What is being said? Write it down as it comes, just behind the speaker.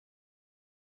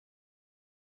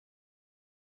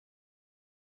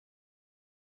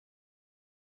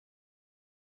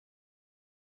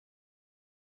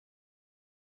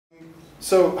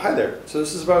So hi there. So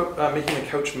this is about making a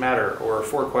couch matter, or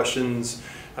 4 questions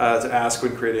to ask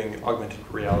when creating augmented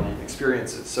reality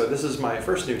experiences. So this is my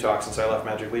first new talk since I left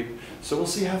Magic Leap, so we'll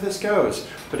see how this goes.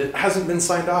 But it hasn't been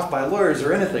signed off by lawyers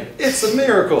or anything. It's a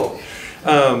miracle.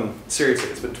 Seriously,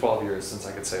 it's been 12 years since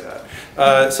I could say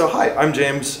that. So hi, I'm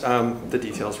James. The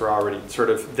details were already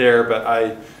sort of there, but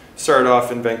I started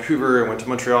off in Vancouver and went to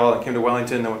Montreal and came to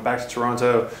Wellington and went back to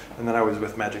Toronto, and then I was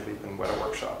with Magic Leap and Weta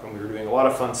Workshop, and we were doing a lot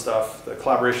of fun stuff. The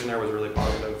collaboration there was really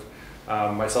positive.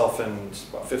 Myself and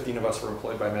about 15 of us were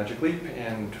employed by Magic Leap,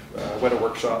 and Weta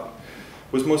Workshop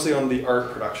was mostly on the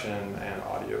art production and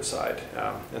audio side.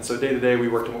 And so day to day we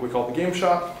worked on what we called the game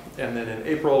shop, and then in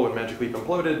April when Magic Leap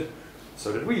imploded,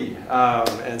 so did we.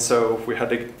 And so we had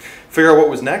to figure out what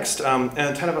was next, and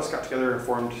 10 of us got together and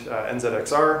formed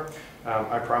NZXR.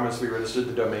 I promise we registered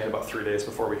the domain about 3 days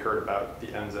before we heard about the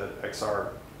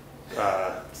NZXR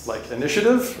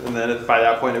initiative, and then by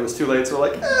that point it was too late, so we're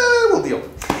like, we'll deal.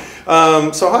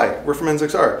 So hi, we're from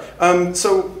NZXR.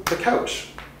 So the couch.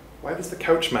 Why does the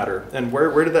couch matter? And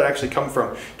where did that actually come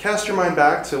from? Cast your mind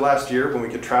back to last year when we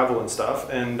could travel and stuff,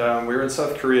 and we were in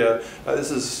South Korea. This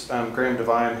is Graham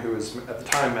Devine, who was at the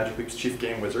time Magic Leap's chief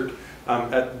game wizard.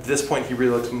 At this point, he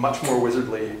really looks much more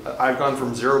wizardly. I've gone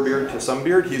from 0 beard to some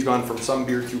beard. He's gone from some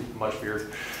beard to much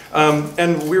beard.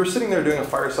 And we were sitting there doing a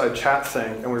fireside chat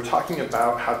thing, and we were talking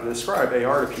about how to describe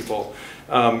AR to people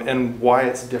and why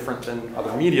it's different than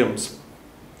other mediums.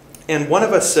 And one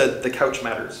of us said, the couch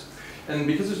matters. And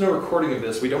because there's no recording of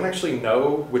this, we don't actually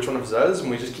know which one of us does, and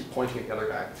we just keep pointing at the other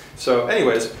guy. So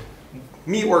anyways,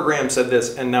 me or Graham said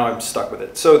this, and now I'm stuck with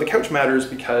it. So the couch matters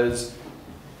because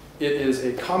it is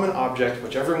a common object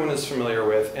which everyone is familiar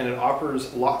with, and it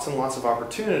offers lots and lots of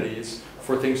opportunities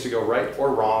for things to go right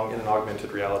or wrong in an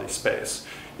augmented reality space.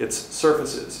 It's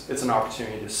surfaces, it's an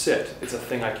opportunity to sit, it's a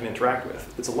thing I can interact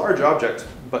with. It's a large object,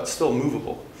 but still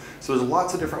movable. So there's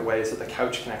lots of different ways that the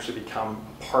couch can actually become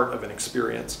part of an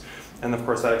experience. And of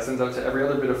course that extends out to every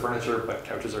other bit of furniture, but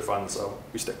couches are fun, so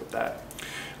we stick with that.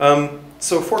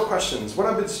 So 4 questions. What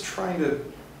I was trying to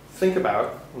think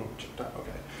about,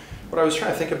 what I was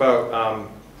trying to think about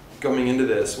going into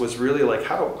this was really like,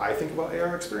 how do I think about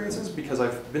AR experiences? Because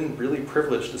I've been really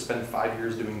privileged to spend 5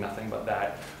 years doing nothing but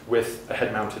that with a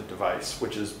head-mounted device,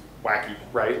 which is wacky,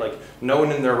 right? Like, no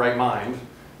one in their right mind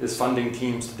is funding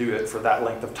teams to do it for that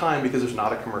length of time because there's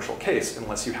not a commercial case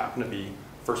unless you happen to be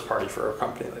first party for a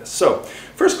company like this. So,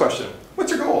 first question,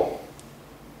 what's your goal?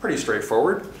 Pretty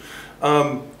straightforward.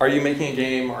 Are you making a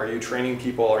game? Are you training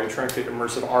people? Are you trying to create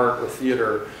immersive art or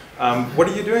theater? What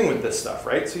are you doing with this stuff,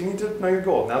 right? So you need to know your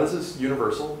goal. Now this is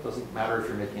universal. It doesn't matter if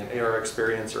you're making an AR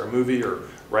experience or a movie or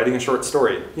writing a short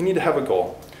story. You need to have a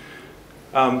goal.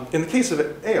 In the case of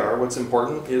AR, what's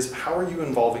important is how are you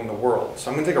involving the world?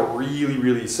 So I'm going to take a really,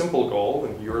 really simple goal,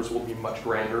 and yours will be much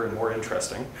grander and more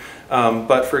interesting.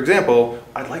 But for example,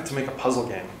 I'd like to make a puzzle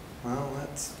game. Well,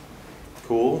 that's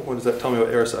cool. What does that tell me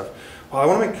about AR stuff? Well, I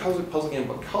want to make a puzzle game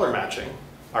about color matching.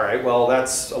 All right, well,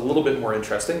 that's a little bit more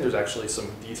interesting. There's actually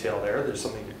some detail there. There's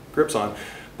something to get grips on.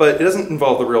 But it doesn't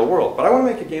involve the real world. But I want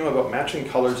to make a game about matching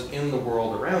colors in the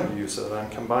world around you so that I'm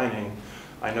combining,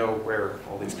 I know where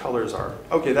all these colors are.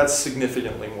 Okay, that's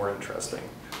significantly more interesting.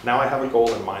 Now I have a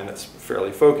goal in mind that's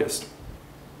fairly focused.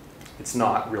 It's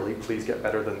not really, please get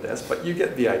better than this, but you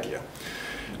get the idea.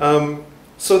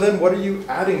 So then what are you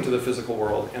adding to the physical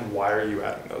world, and why are you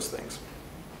adding those things?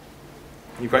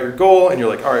 You've got your goal, and you're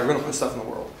like, all right, we're going to put stuff in the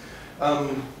world.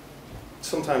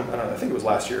 Sometime, I don't know, I think it was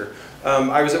last year,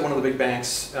 I was at one of the big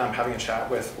banks having a chat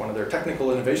with one of their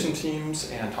technical innovation teams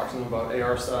and talking to them about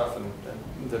AR stuff and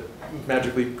the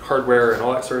Magic Leap hardware and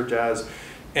all that sort of jazz.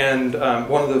 And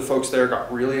one of the folks there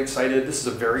got really excited. This is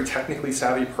a very technically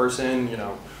savvy person, you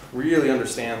know, really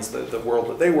understands the world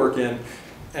that they work in.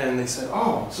 And they said,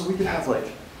 oh, so we could have like,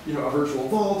 you know, a virtual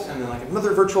vault and then like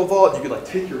another virtual vault. You could like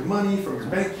take your money from your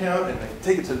bank account and like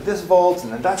take it to this vault,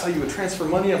 and then that's how you would transfer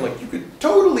money. I'm like, you could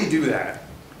totally do that.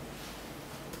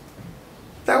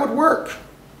 That would work.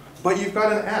 But you've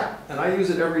got an app, and I use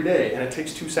it every day, and it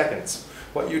takes 2 seconds.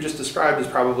 What you just described is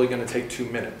probably going to take 2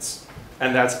 minutes.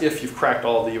 And that's if you've cracked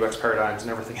all the UX paradigms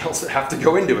and everything else that have to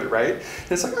go into it, right?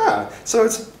 And it's like, so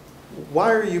it's,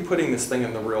 why are you putting this thing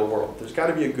in the real world? There's got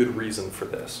to be a good reason for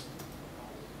this.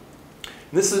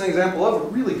 This is an example of a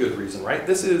really good reason, right?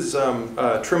 This is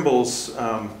Trimble's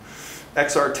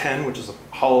XR10, which is a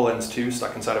HoloLens 2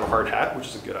 stuck inside of a hard hat, which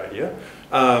is a good idea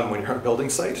when you're on a building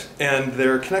site, and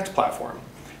their Connect platform.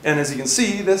 And as you can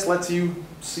see, this lets you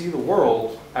see the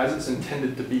world as it's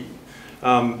intended to be.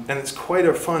 And it's quite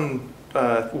a fun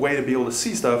way to be able to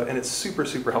see stuff, and it's super,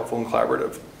 super helpful and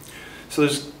collaborative. So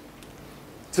there's,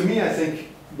 to me, I think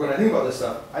when I think about this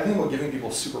stuff, I think about giving people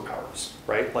superpowers,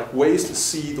 right? Like ways to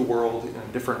see the world in a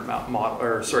different model,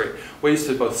 or sorry, ways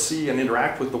to both see and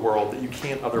interact with the world that you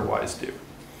can't otherwise do.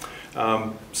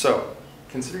 So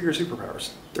consider your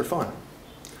superpowers. They're fun.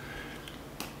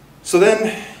 So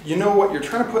then you know what you're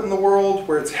trying to put in the world,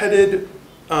 where it's headed,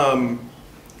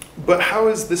 but how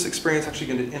is this experience actually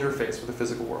going to interface with the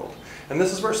physical world? And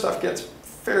this is where stuff gets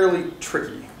fairly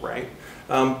tricky, right?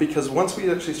 Because once we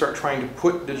actually start trying to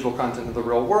put digital content into the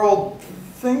real world,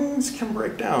 things can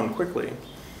break down quickly.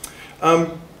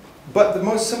 But the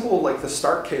most simple, like the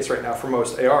start case right now for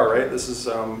most AR, right? This is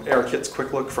ARKit's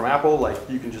Quick Look from Apple. Like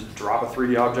you can just drop a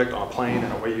 3D object on a plane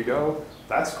and away you go.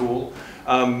 That's cool.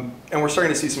 And we're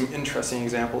starting to see some interesting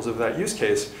examples of that use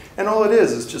case. And all it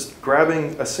is just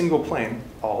grabbing a single plane.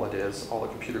 All it is. All the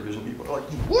computer vision people are like,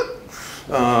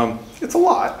 what? It's a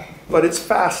lot, but it's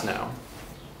fast now.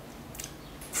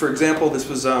 For example, this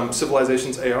was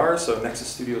Civilizations AR, so Nexus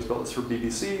Studios built this for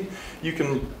BBC. You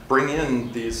can bring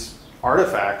in these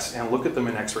artifacts and look at them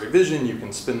in X-ray vision. You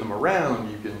can spin them around.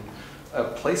 You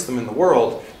can place them in the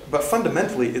world. But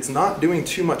fundamentally, it's not doing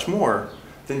too much more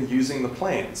than using the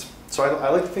planes. So I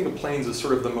like to think of planes as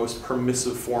sort of the most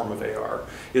permissive form of AR.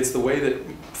 It's the way that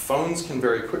phones can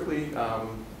very quickly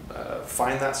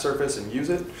find that surface and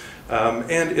use it.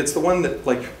 And it's the one that,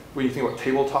 like, when you think about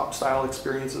tabletop style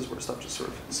experiences where stuff just sort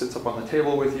of sits up on the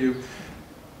table with you,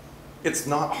 it's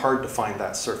not hard to find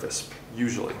that surface,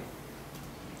 usually.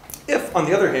 If, on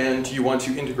the other hand, you want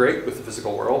to integrate with the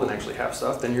physical world and actually have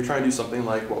stuff, then you're trying to do something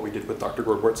like what we did with Dr.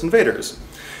 Gordwart's Invaders,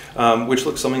 which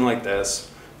looks something like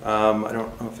this. I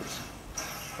don't know if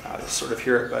it's, I just sort of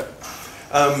hear it,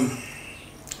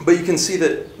 but you can see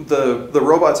that the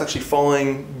robot's actually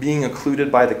falling, being occluded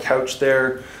by the couch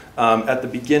there. At the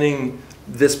beginning,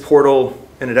 this portal,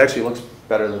 and it actually looks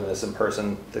better than this in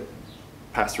person. The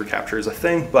pass-through capture is a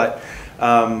thing, but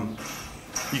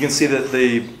you can see that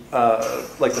the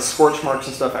like the scorch marks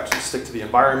and stuff actually stick to the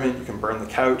environment. You can burn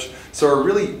the couch. So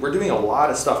we're doing a lot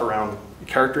of stuff around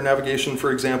character navigation,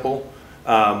 for example,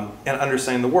 and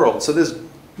understanding the world. So there's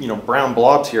brown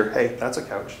blobs here. Hey, that's a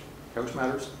couch. Couch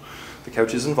matters. The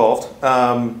couch is involved.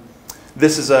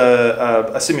 This is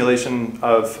a simulation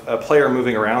of a player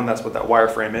moving around. That's what that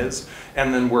wireframe is.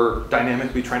 And then we're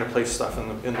dynamically trying to place stuff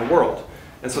in the world.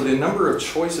 And so the number of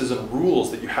choices and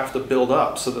rules that you have to build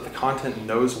up so that the content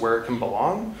knows where it can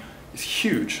belong is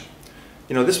huge.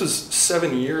 This was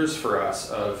 7 years for us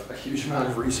of a huge amount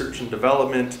of research and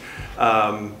development.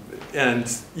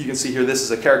 And you can see here, this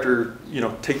is a character,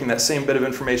 taking that same bit of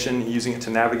information, using it to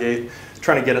navigate,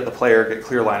 trying to get at the player, get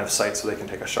clear line of sight so they can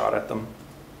take a shot at them.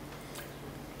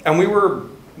 And we were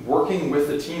working with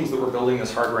the teams that were building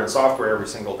this hardware and software every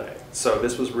single day. So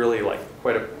this was really like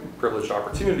quite a privileged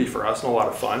opportunity for us and a lot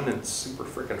of fun and super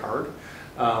freaking hard.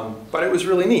 But it was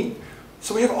really neat.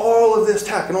 So we have all of this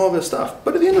tech and all of this stuff.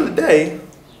 But at the end of the day,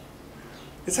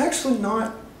 it's actually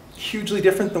not hugely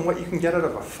different than what you can get out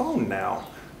of a phone now.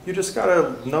 You just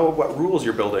gotta know what rules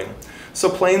you're building. So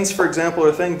planes, for example, are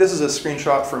a thing. This is a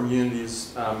screenshot from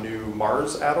Unity's new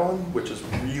Mars add-on, which is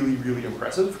really, really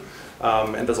impressive.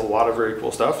 And does a lot of very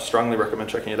cool stuff. Strongly recommend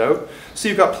checking it out. So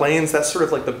you've got planes. That's sort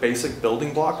of like the basic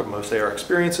building block of most AR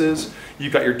experiences.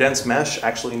 You've got your dense mesh,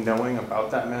 actually knowing about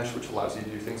that mesh, which allows you to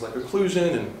do things like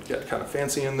occlusion and get kind of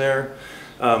fancy in there.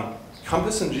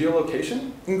 Compass and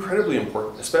geolocation, incredibly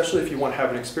important, especially if you want to have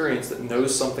an experience that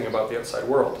knows something about the outside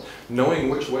world.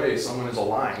 Knowing which way someone is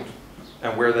aligned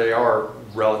and where they are,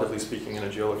 relatively speaking, in a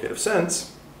geolocative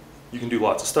sense, you can do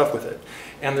lots of stuff with it.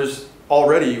 And there's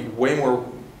already way more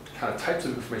kind of types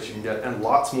of information you can get, and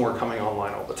lots more coming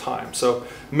online all the time. So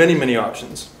many, many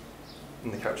options,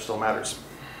 and the couch still matters.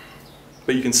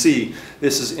 But you can see,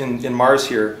 this is in Mars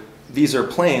here, these are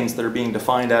planes that are being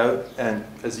defined out and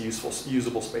as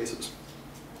usable spaces,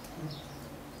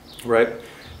 right?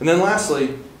 And then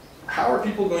lastly, how are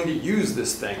people going to use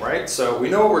this thing, right? So we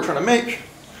know what we're trying to make,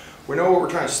 we know what we're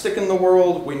trying to stick in the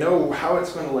world, we know how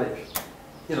it's going to like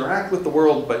interact with the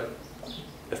world, but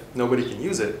if nobody can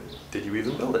use it, did you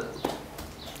even build it?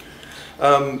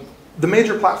 The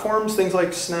major platforms, things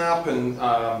like Snap and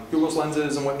Google's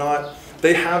lenses and whatnot,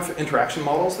 they have interaction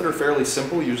models that are fairly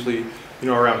simple, usually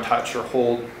around touch or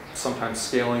hold, sometimes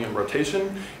scaling and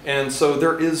rotation. And so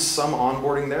there is some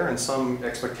onboarding there and some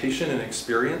expectation and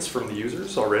experience from the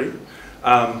users already.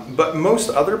 But most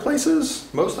other places,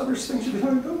 most other things you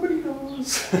do, nobody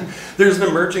knows. There's an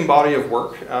emerging body of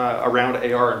work around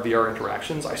AR and VR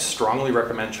interactions. I strongly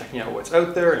recommend checking out what's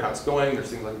out there and how it's going. There's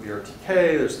things like VRTK,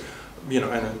 there's,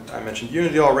 and I mentioned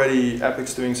Unity already,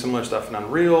 Epic's doing similar stuff in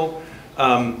Unreal.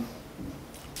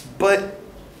 But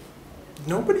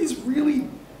nobody's really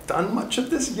done much of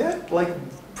this yet. Like,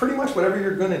 pretty much whatever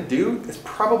you're going to do is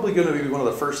probably going to be one of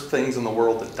the first things in the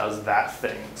world that does that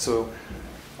thing. So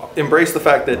embrace the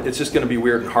fact that it's just going to be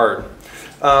weird and hard.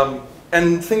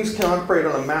 And things can operate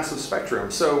on a massive spectrum.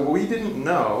 So we didn't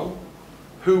know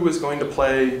who was going to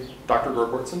play Dr.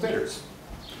 Gorgort's Invaders.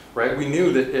 Right? We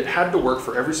knew that it had to work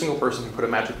for every single person who put a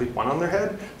Magic Leap 1 on their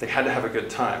head. They had to have a good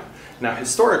time. Now,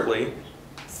 historically,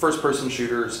 first-person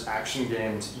shooters, action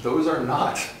games, those are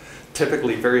not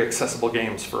typically very accessible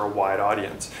games for a wide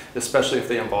audience, especially if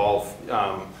they involve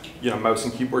mouse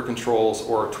and keyboard controls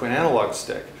or a twin analog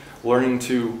stick. Learning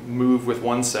to move with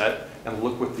one set and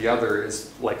look with the other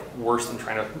is like worse than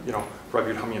trying to rub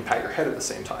your tummy and pat your head at the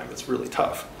same time. It's really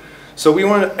tough. So we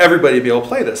want everybody to be able to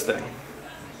play this thing.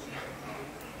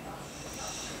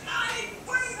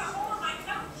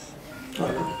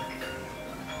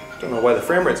 Don't know why the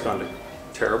frame rate's gone to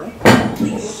terrible.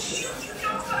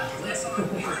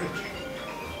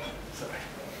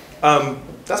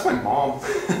 That's my mom.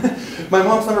 My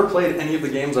mom's never played any of the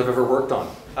games I've ever worked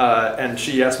on. And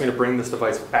she asked me to bring this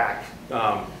device back,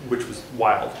 which was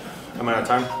wild. Am I out of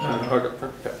time?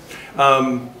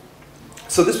 Okay.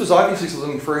 So this was obviously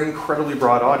something for an incredibly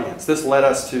broad audience. This led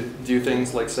us to do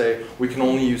things like say, we can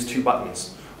only use 2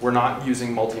 buttons. We're not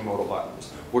using multimodal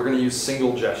buttons. We're going to use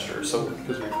single gesture, so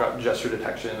because we've got gesture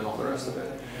detection and all the rest of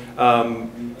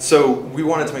it. So we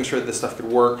wanted to make sure that this stuff could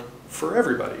work for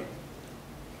everybody.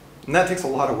 And that takes a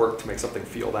lot of work to make something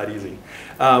feel that easy.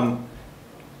 On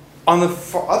the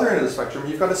other end of the spectrum,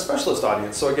 you've got a specialist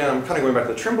audience. So again, I'm kind of going back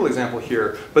to the Trimble example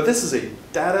here, but this is a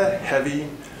data-heavy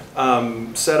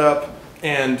setup.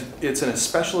 And it's in a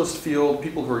specialist field.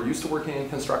 People who are used to working in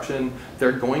construction,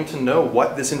 they're going to know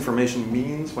what this information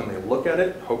means when they look at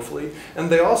it, hopefully. And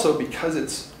they also, because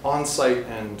it's on-site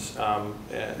and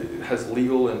it has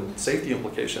legal and safety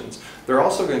implications, they're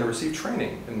also going to receive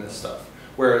training in this stuff.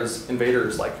 Whereas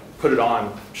invaders, like, put it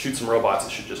on, shoot some robots,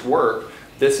 it should just work.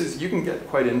 This is, you can get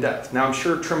quite in-depth. Now, I'm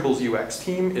sure Trimble's UX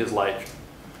team is, like,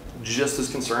 just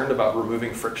as concerned about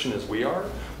removing friction as we are,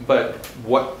 but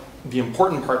the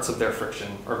important parts of their friction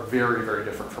are very, very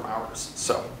different from ours.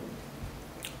 So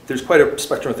there's quite a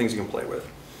spectrum of things you can play with.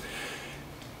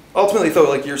 Ultimately, though,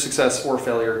 like your success or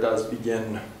failure does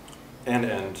begin and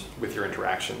end with your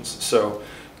interactions. So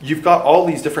you've got all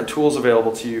these different tools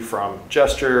available to you from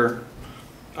gesture.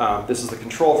 This is the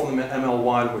control from the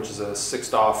ML1, which is a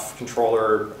 6-DoF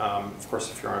controller. Of course,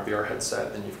 if you're on a VR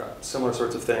headset, then you've got similar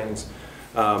sorts of things.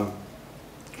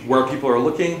 Where people are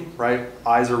looking, right?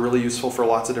 Eyes are really useful for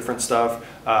lots of different stuff.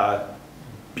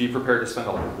 Be prepared to spend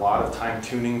a lot of time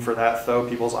tuning for that, though.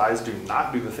 People's eyes do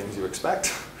not do the things you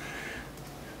expect.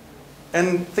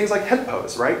 And things like head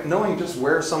pose, right? Knowing just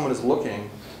where someone is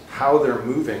looking, how they're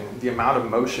moving, the amount of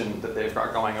motion that they've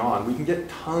got going on, we can get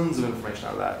tons of information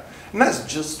out of that. And that's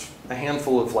just a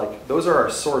handful of, like, those are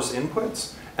our source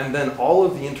inputs. And then all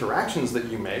of the interactions that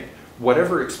you make,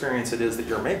 whatever experience it is that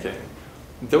you're making,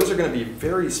 those are going to be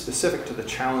very specific to the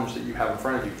challenge that you have in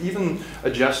front of you. Even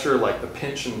a gesture like the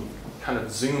pinch and kind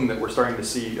of zoom that we're starting to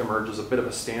see emerge as a bit of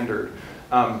a standard.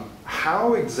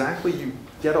 How exactly you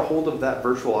get a hold of that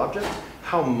virtual object,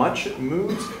 how much it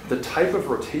moves, the type of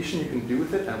rotation you can do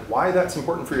with it, and why that's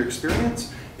important for your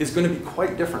experience is going to be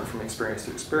quite different from experience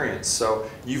to experience. So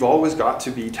you've always got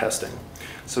to be testing.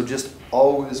 So just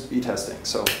always be testing.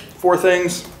 So 4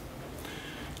 things.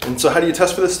 And so how do you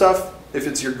test for this stuff? If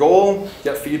it's your goal,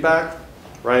 get feedback,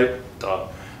 right? Duh.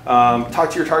 Talk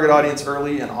to your target audience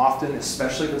early and often,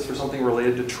 especially if it's for something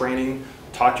related to training.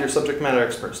 Talk to your subject matter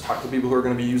experts. Talk to people who are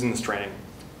going to be using this training.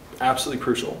 Absolutely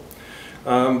crucial.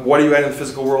 What are you adding to the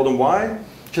physical world and why?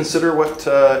 Consider what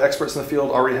experts in the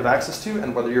field already have access to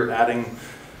and whether you're adding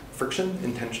friction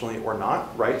intentionally or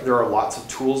not, right? There are lots of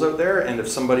tools out there, and if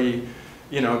somebody,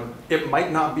 it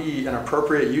might not be an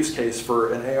appropriate use case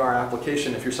for an AR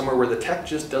application if you're somewhere where the tech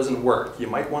just doesn't work. You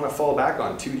might want to fall back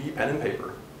on 2D pen and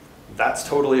paper. That's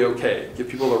totally okay. Give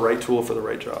people the right tool for the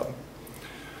right job.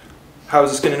 How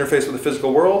is this going to interface with the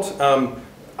physical world?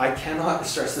 I cannot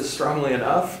stress this strongly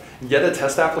enough. Get a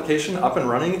test application up and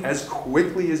running as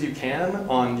quickly as you can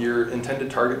on your intended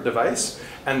target device,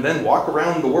 and then walk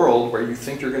around the world where you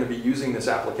think you're going to be using this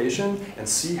application and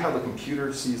see how the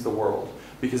computer sees the world.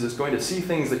 Because it's going to see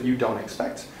things that you don't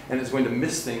expect, and it's going to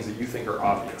miss things that you think are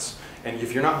obvious. And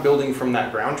if you're not building from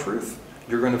that ground truth,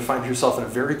 you're going to find yourself in a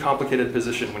very complicated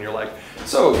position when you're like,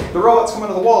 so the robots come out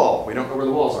of the wall. We don't know where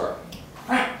the walls are.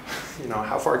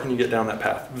 How far can you get down that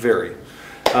path? Very.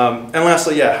 And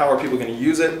lastly, how are people going to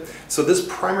use it? So this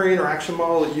primary interaction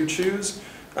model that you choose,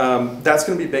 that's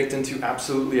going to be baked into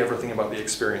absolutely everything about the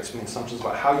experience, from the assumptions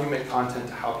about how you make content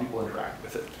to how people interact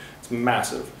with it. It's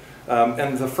massive.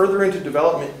 And the further into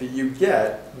development that you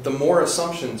get, the more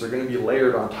assumptions are going to be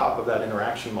layered on top of that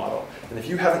interaction model. And if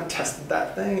you haven't tested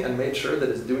that thing and made sure that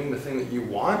it's doing the thing that you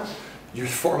want, you're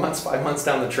 4 months, 5 months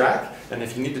down the track, and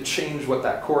if you need to change what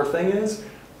that core thing is,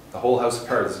 the whole house of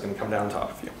cards is going to come down on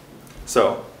top of you.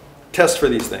 So, test for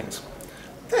these things.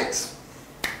 Thanks.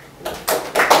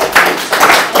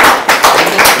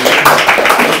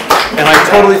 And I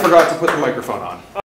totally forgot to put the microphone on.